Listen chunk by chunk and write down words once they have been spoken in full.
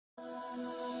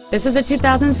This is a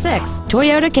 2006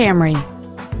 Toyota Camry.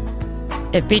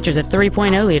 It features a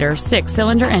 3.0-liter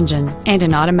six-cylinder engine and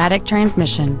an automatic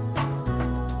transmission.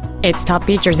 Its top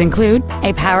features include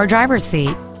a power driver's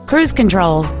seat, cruise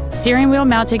control, steering wheel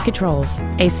mounted controls,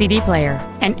 a CD player,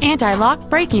 an anti-lock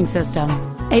braking system,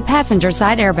 a passenger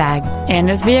side airbag, and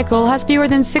this vehicle has fewer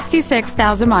than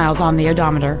 66,000 miles on the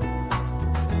odometer.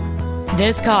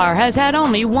 This car has had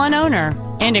only one owner,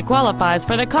 and it qualifies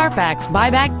for the Carfax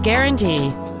buyback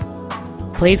guarantee.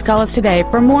 Please call us today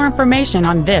for more information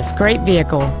on this great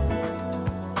vehicle.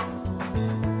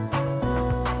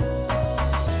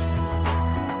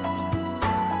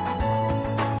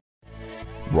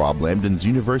 Rob Lambdin's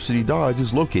University Dodge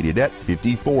is located at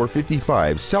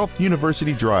 5455 South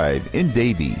University Drive in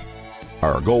Davie.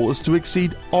 Our goal is to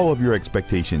exceed all of your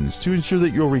expectations to ensure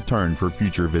that you'll return for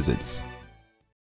future visits.